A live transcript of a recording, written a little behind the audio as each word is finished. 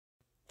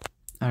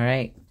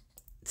Alright,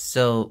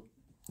 so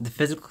the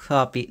physical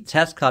copy,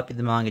 test copy of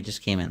the manga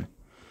just came in.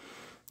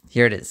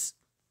 Here it is.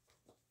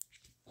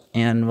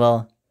 And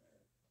well,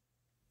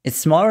 it's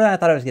smaller than I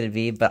thought it was gonna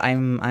be, but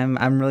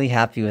I'm really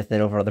happy with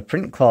it overall. The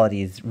print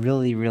quality is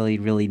really, really,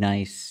 really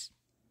nice.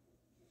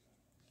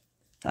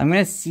 I'm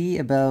gonna see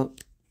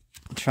about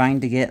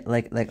trying to get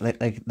like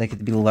it to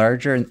be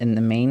larger in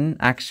the main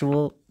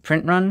actual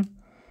print run.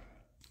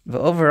 But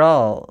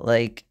overall,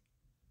 like,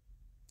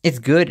 it's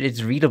good,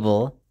 it's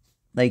readable.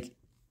 Like,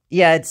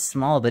 yeah, it's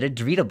small, but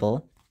it's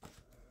readable.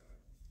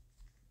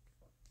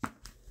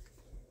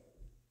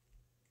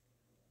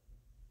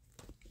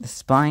 The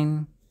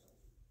spine.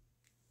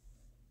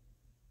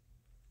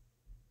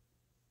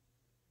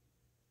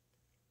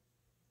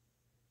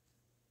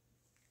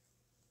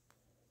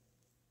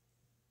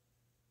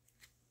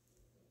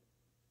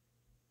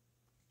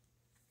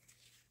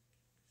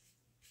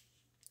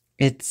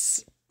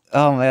 It's,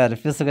 oh my god, it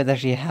feels so good to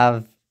actually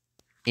have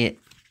it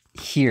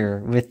here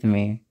with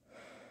me.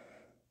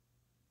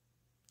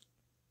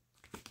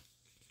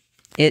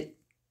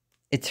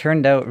 It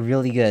turned out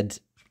really good.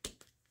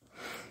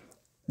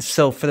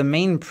 So for the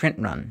main print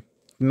run,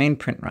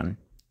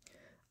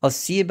 I'll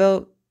see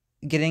about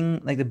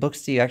getting like the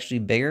books to be actually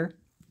bigger.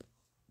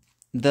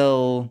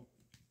 Though,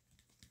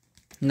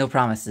 no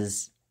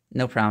promises.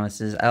 No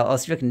promises. I'll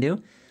see what I can do.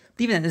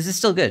 But even then, this is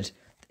still good.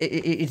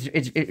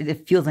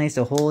 It feels nice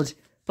to hold.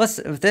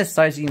 Plus, with this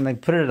size, you can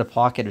like put it in a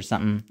pocket or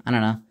something. I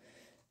don't know.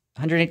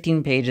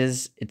 118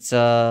 pages. It's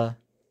oh,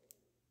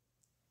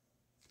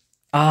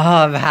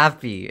 I'm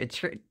happy.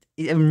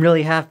 I'm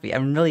really happy.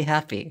 I'm really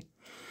happy.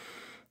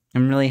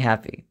 I'm really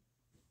happy.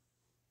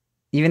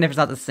 Even if it's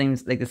not the same,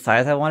 like the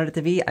size I wanted it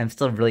to be, I'm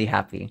still really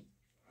happy.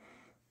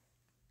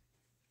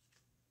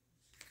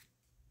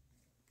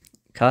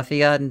 Coffee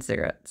God and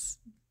cigarettes.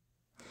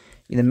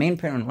 The main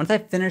print run. Once I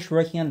finish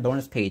working on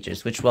bonus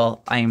pages, which,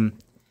 well, I'm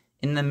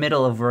in the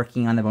middle of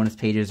working on the bonus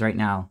pages right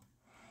now.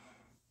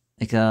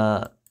 Like,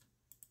 I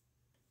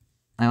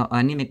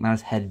need to make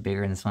Mado's head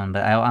bigger in this one,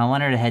 but I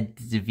want her to head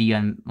to be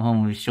on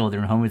Homu's shoulder,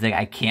 and Homu's like,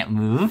 I can't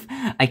move.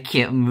 I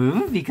can't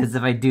move, because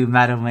if I do,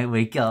 Mado might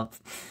wake up.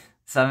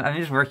 So I'm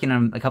just working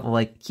on a couple,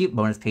 like, cute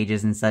bonus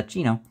pages and such,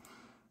 you know.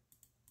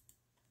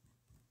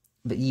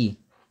 But,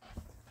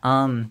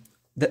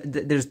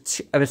 there's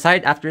two,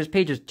 besides, after this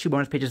page, there's 2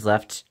 bonus pages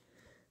left.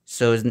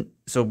 So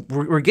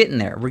we're getting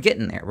there. We're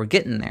getting there. We're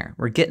getting there.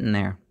 We're getting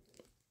there.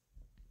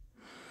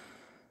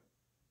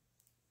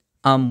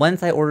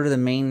 Once I order the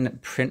main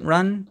print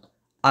run,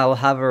 I'll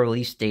have a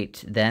release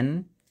date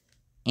then,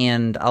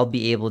 and I'll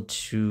be able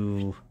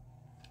to.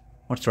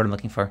 What's the word I'm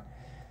looking for?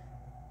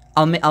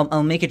 I'll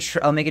make a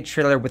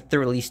trailer with the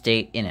release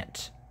date in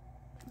it.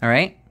 All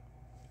right.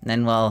 And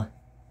then, well,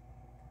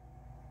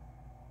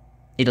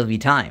 it'll be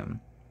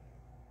time.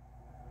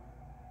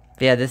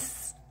 But yeah,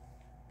 this.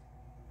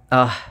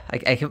 I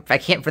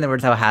can't put in the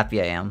words how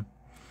happy I am.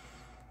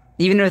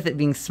 Even with it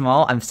being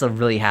small, I'm still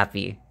really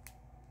happy.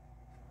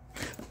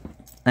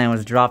 I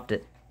almost dropped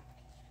it.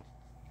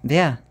 But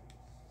yeah.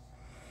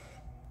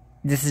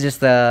 This is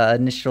just the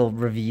initial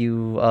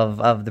review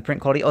of the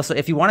print quality. Also,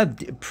 if you want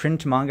to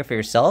print manga for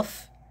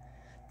yourself,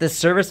 the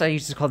service I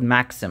use is called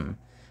Maxim.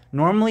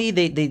 Normally,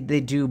 they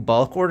do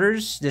bulk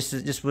orders. This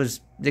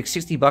was like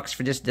 $60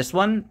 for just this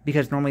one,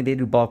 because normally they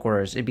do bulk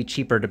orders. It'd be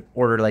cheaper to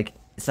order like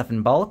stuff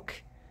in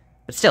bulk.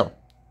 But still,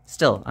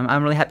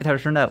 I'm really happy with how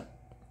it turned out.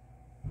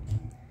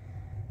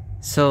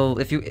 So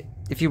if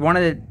you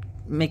wanted to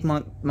make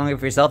manga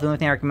for yourself, the only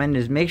thing I recommend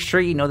is make sure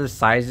you know the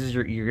sizes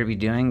you're going to be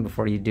doing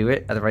before you do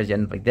it. Otherwise, you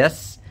end up like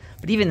this.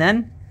 But even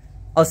then,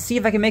 I'll see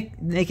if I can make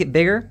it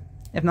bigger.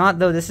 If not,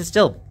 though, this is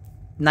still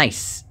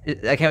nice.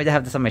 I can't wait to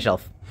have this on my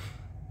shelf.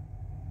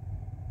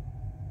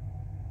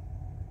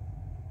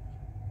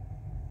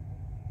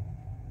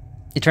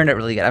 It turned out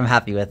really good. I'm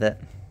happy with it.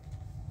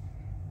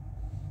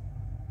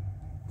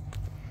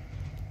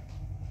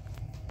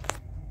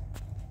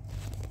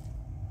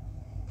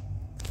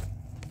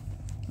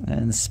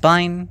 And the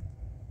spine.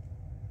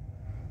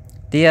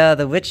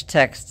 The witch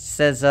text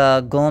says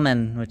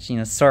Goldman, which, you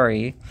know,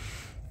 sorry.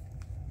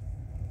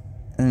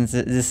 And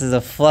this is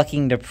a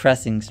fucking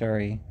depressing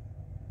story.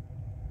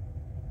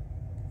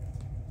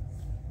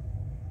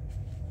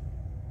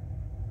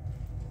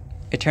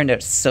 It turned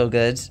out so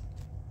good.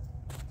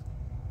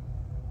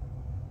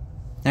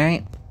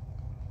 Alright.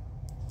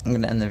 I'm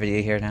gonna end the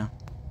video here now.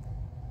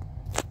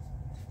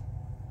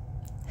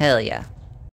 Hell yeah.